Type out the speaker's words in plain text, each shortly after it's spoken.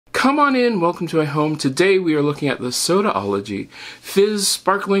Come on in, welcome to my home. Today we are looking at the Sodaology Fizz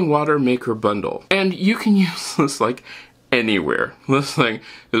Sparkling Water Maker Bundle. And you can use this like anywhere. This thing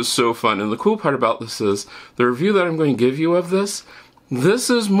is so fun. And the cool part about this is, the review that I'm going to give you of this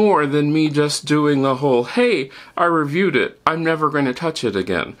is more than me just doing the whole, hey, I reviewed it, I'm never going to touch it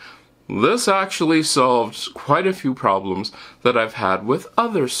again. This actually solves quite a few problems that I've had with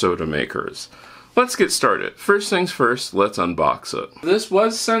other soda makers. Let's get started. First things first, let's unbox it. This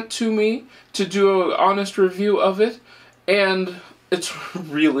was sent to me to do an honest review of it, and it's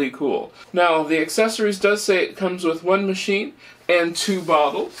really cool. Now, the accessories does say it comes with one machine and 2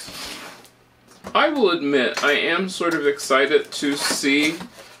 bottles. I will admit, I am sort of excited to see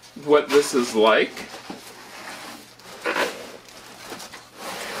what this is like.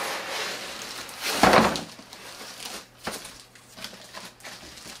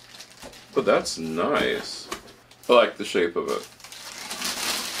 But that's nice. I like the shape of it.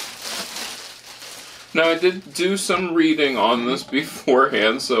 Now, I did do some reading on this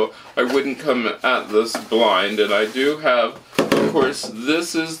beforehand, so I wouldn't come at this blind. And I do have, of course,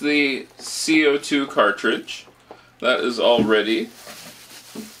 this is the CO2 cartridge. That is all ready.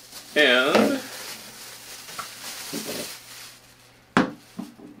 And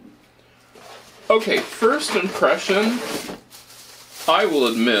okay, first impression, I will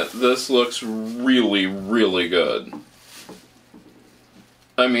admit, this looks really, really good.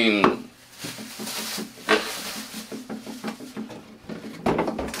 I mean,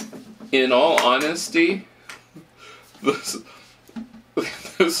 in all honesty, this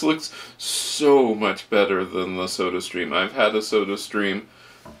looks so much better than the SodaStream. I've had a SodaStream,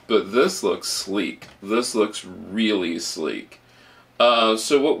 but this looks sleek. This looks really sleek.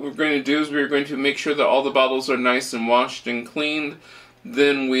 So what we're going to do is we're going to make sure that all the bottles are nice and washed and cleaned.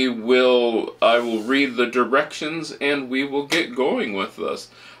 Then I will read the directions and we will get going with this.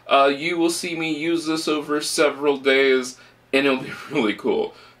 You will see me use this over several days and it'll be really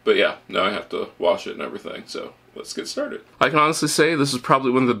cool. But yeah, now I have to wash it and everything, so let's get started. I can honestly say this is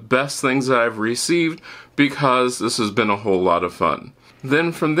probably one of the best things that I've received because this has been a whole lot of fun.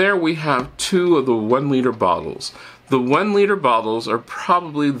 Then from there we have 2 of the 1-liter bottles. The 1-liter bottles are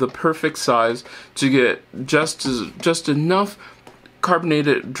probably the perfect size to get just enough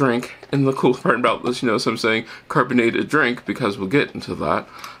carbonated drink, and the cool part about this, so I'm saying carbonated drink because we'll get into that,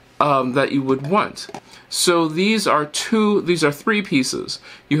 that you would want. So these are 3 pieces.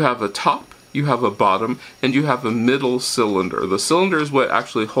 You have a top, you have a bottom, and you have a middle cylinder. The cylinder is what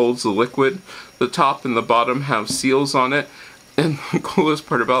actually holds the liquid. The top and the bottom have seals on it. And the coolest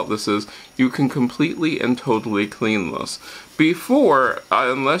part about this is you can completely and totally clean this. Before,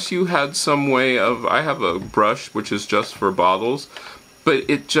 unless you had some way of, I have a brush which is just for bottles, but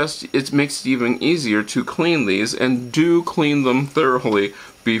it makes it even easier to clean these, and do clean them thoroughly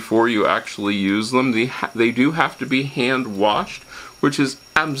before you actually use them. They do have to be hand washed, which is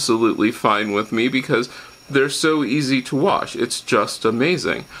absolutely fine with me because they're so easy to wash. It's just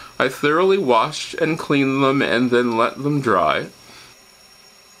amazing. I thoroughly washed and cleaned them and then let them dry.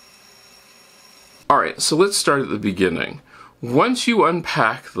 Alright, so let's start at the beginning. Once you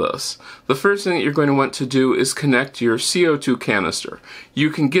unpack this, the first thing that you're going to want to do is connect your CO2 canister. You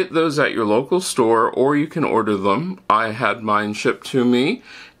can get those at your local store or you can order them. I had mine shipped to me.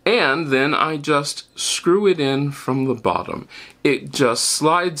 And then I just screw it in from the bottom. It just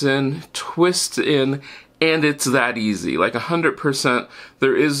slides in, twists in, and it's that easy, like 100%.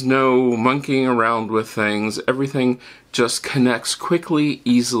 There is no monkeying around with things. Everything just connects quickly,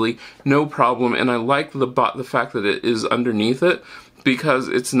 easily, no problem. And I like the fact that it is underneath it because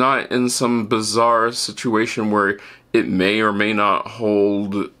it's not in some bizarre situation where it may or may not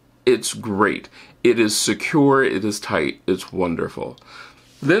hold. It's great. It is secure, it is tight, it's wonderful.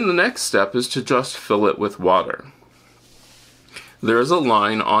 Then the next step is to just fill it with water. There is a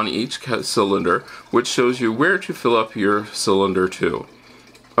line on each cylinder which shows you where to fill up your cylinder to.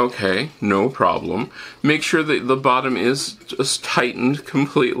 Okay, no problem. Make sure that the bottom is just tightened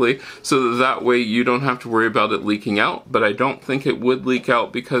completely so that way you don't have to worry about it leaking out, but I don't think it would leak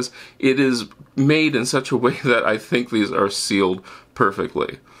out because it is made in such a way that I think these are sealed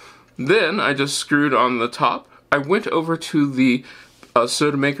perfectly. Then I just screwed on the top. I went over to the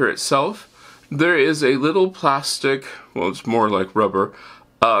soda maker itself. There is a little plastic, well, it's more like rubber,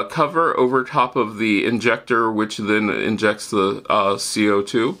 cover over top of the injector, which then injects the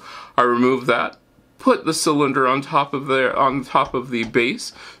CO2. I removed that, put the cylinder on top of the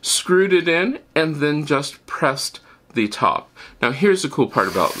base, screwed it in, and then just pressed the top. Now here's the cool part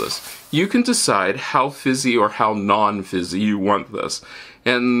about this. You can decide how fizzy or how non-fizzy you want this.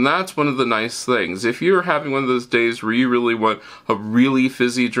 And that's one of the nice things. If you're having one of those days where you really want a really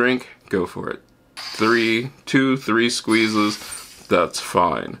fizzy drink, go for it. 2, 3 squeezes, that's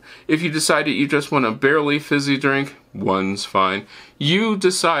fine. If you decide that you just want a barely fizzy drink, 1's fine. You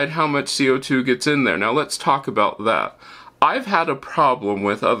decide how much CO2 gets in there. Now let's talk about that. I've had a problem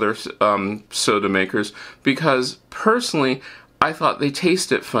with other soda makers because personally I thought they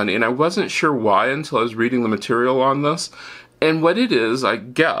tasted funny, and I wasn't sure why until I was reading the material on this. And what it is, I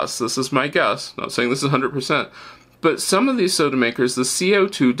guess, this is my guess, not saying this is 100%, but some of these soda makers, the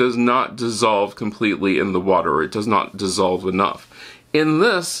CO2 does not dissolve completely in the water, or it does not dissolve enough. In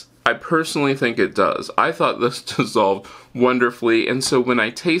this, I personally think it does. I thought this dissolved wonderfully, and so when I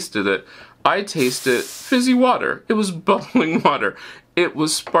tasted it fizzy water. It was bubbling water. It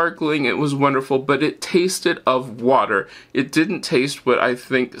was sparkling, it was wonderful, but it tasted of water. It didn't taste what I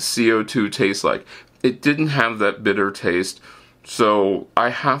think CO2 tastes like. It didn't have that bitter taste, so I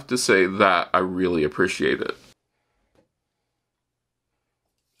have to say that I really appreciate it.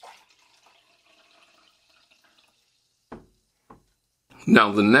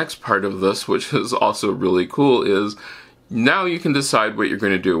 Now the next part of this, which is also really cool, is now you can decide what you're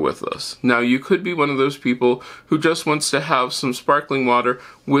going to do with this. Now you could be one of those people who just wants to have some sparkling water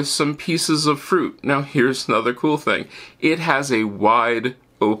with some pieces of fruit. Now here's another cool thing. It has a wide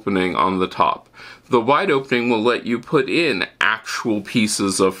opening on the top. The wide opening will let you put in actual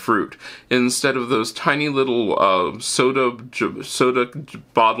pieces of fruit instead of those tiny little soda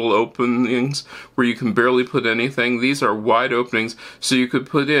bottle openings where you can barely put anything. These are wide openings, so you could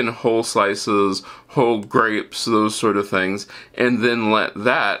put in whole slices, whole grapes, those sort of things, and then let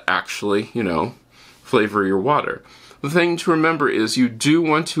that actually, you know, flavor your water. The thing to remember is you do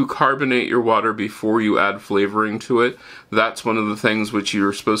want to carbonate your water before you add flavoring to it. That's one of the things which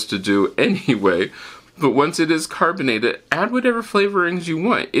you're supposed to do anyway. But once it is carbonated, add whatever flavorings you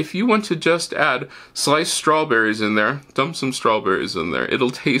want. If you want to just add sliced strawberries in there, dump some strawberries in there.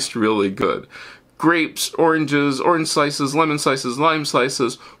 It'll taste really good. Grapes, oranges, orange slices, lemon slices, lime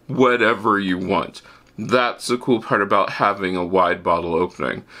slices, whatever you want. That's the cool part about having a wide bottle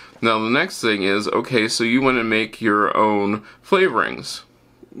opening. Now the next thing is, okay, so you want to make your own flavorings.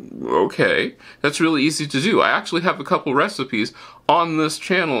 Okay, that's really easy to do. I actually have a couple recipes on this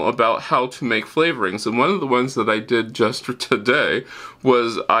channel about how to make flavorings, and one of the ones that I did just for today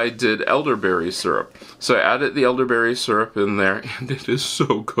was I did elderberry syrup. So I added the elderberry syrup in there, and it is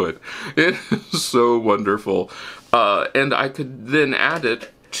so good. It is so wonderful. And I could then add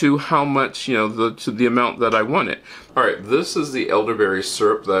it to how much, you know, to the amount that I want it. Alright, this is the elderberry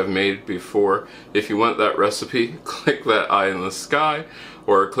syrup that I've made before. If you want that recipe, click that eye in the sky,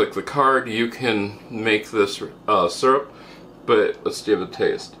 or click the card. You can make this syrup, but let's give it a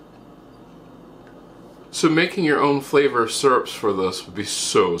taste. So making your own flavor syrups for this would be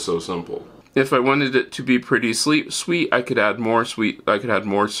so simple. If I wanted it to be pretty sweet, I could add more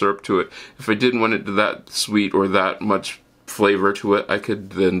syrup to it. If I didn't want it to that sweet or that much flavor to it, I could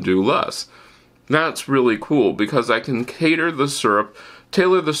then do less. That's really cool because I can tailor the syrup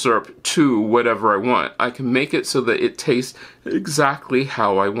to whatever I want. I can make it so that it tastes exactly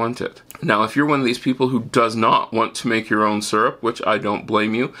how I want it. Now, if you're one of these people who does not want to make your own syrup, which I don't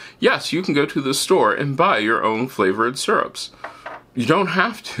blame you, yes, you can go to the store and buy your own flavored syrups. You don't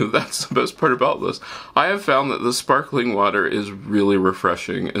have to. That's the best part about this. I have found that the sparkling water is really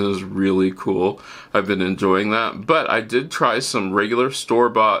refreshing. It is really cool. I've been enjoying that. But I did try some regular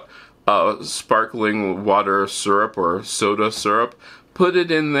store-bought sparkling water syrup or soda syrup. Put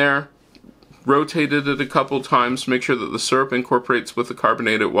it in there, rotated it a couple times to make sure that the syrup incorporates with the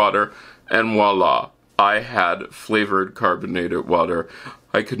carbonated water, and voila. I had flavored carbonated water.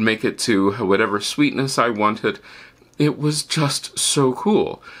 I could make it to whatever sweetness I wanted. It was just so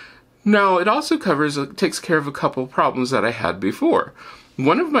cool. Now, it also takes care of a couple problems that I had before.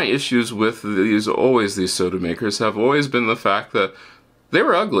 One of my issues with these soda makers have always been the fact that they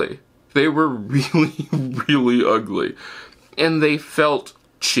were ugly. They were really, really ugly. And they felt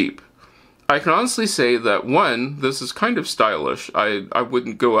cheap. I can honestly say that, one, this is kind of stylish. I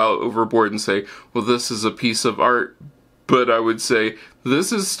wouldn't go out overboard and say, well, this is a piece of art. But I would say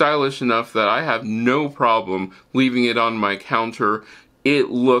this is stylish enough that I have no problem leaving it on my counter. It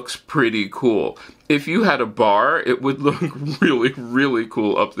looks pretty cool. If you had a bar, it would look really, really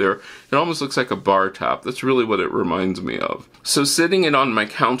cool up there. It almost looks like a bar tap. That's really what it reminds me of. So sitting it on my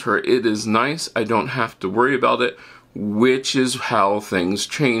counter, it is nice. I don't have to worry about it, which is how things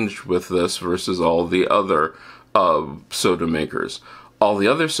changed with this versus all the other soda makers. All the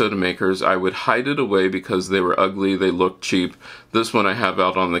other soda makers, I would hide it away because they were ugly, they looked cheap. This one I have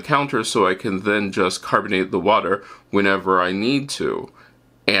out on the counter so I can then just carbonate the water whenever I need to.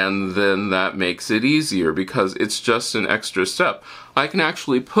 And then that makes it easier because it's just an extra step. I can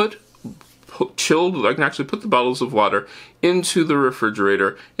actually I can actually put the bottles of water into the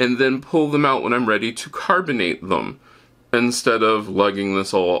refrigerator and then pull them out when I'm ready to carbonate them, instead of lugging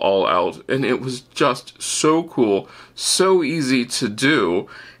this all out. And it was just so cool, so easy to do,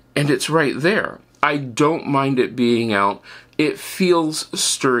 and it's right there. I don't mind it being out. It feels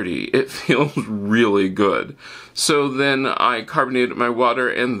sturdy. It feels really good. So then I carbonated my water,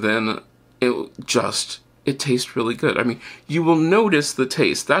 and then it tastes really good. I mean, you will notice the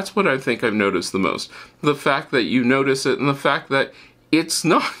taste. That's what I think I've noticed the most. The fact that you notice it, and the fact that it's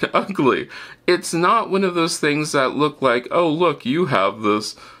not ugly. It's not one of those things that look like, oh, look, you have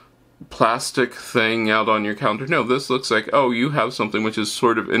this plastic thing out on your counter. No, this looks like, oh, you have something which is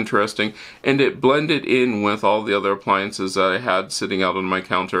sort of interesting, and it blended in with all the other appliances that I had sitting out on my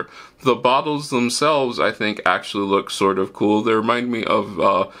counter. The bottles themselves, I think, actually look sort of cool. They remind me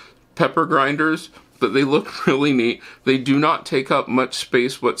of pepper grinders, but they look really neat. They do not take up much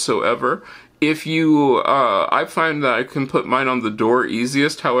space whatsoever. If you, I find that I can put mine on the door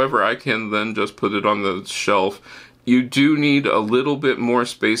easiest, however, I can then just put it on the shelf. You do need a little bit more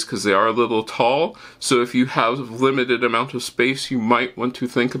space because they are a little tall, so if you have a limited amount of space, you might want to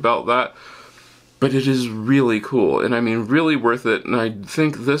think about that. But it is really cool, and I mean really worth it, and I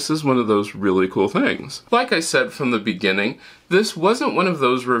think this is one of those really cool things. Like I said from the beginning, this wasn't one of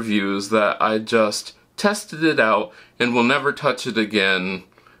those reviews that I just tested it out and will never touch it again.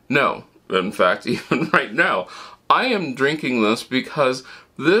 No. In fact, even right now, I am drinking this because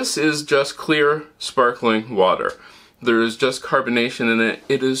this is just clear, sparkling water. There is just carbonation in it.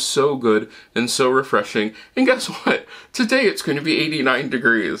 It is so good and so refreshing. And guess what? Today it's going to be 89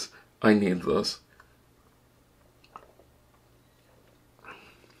 degrees. I need this.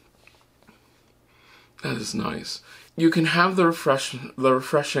 That is nice. You can have the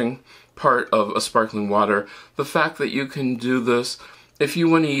refreshing part of a sparkling water. The fact that you can do this, if you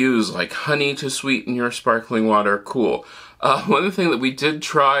want to use like honey to sweeten your sparkling water, cool. One thing that we did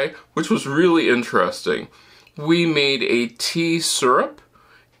try, which was really interesting, we made a tea syrup,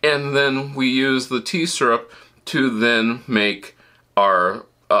 and then we used the tea syrup to then make our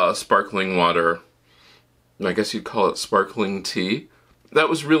sparkling water. I guess you'd call it sparkling tea. That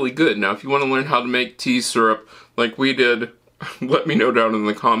was really good. Now, if you want to learn how to make tea syrup like we did, let me know down in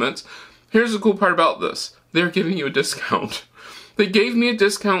the comments. Here's the cool part about this. They're giving you a discount. They gave me a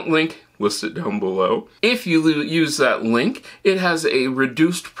discount link listed down below. If you use that link, it has a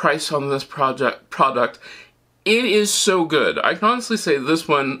reduced price on this product. It is so good. I can honestly say this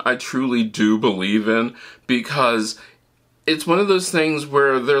one I truly do believe in, because it's one of those things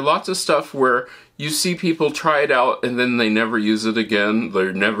where there are lots of stuff where you see people try it out and then they never use it again,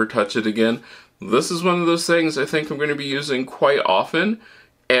 they never touch it again. This is one of those things I think I'm going to be using quite often,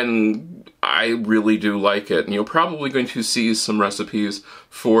 and I really do like it. And you're probably going to see some recipes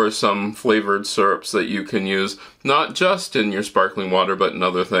for some flavored syrups that you can use, not just in your sparkling water, but in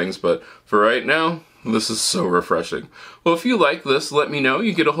other things. But for right now, this is so refreshing. Well, if you like this, let me know.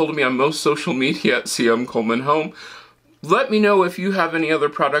 You can get a hold of me on most social media at CM Coleman Home. Let me know if you have any other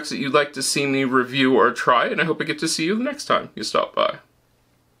products that you'd like to see me review or try, and I hope I get to see you the next time you stop by.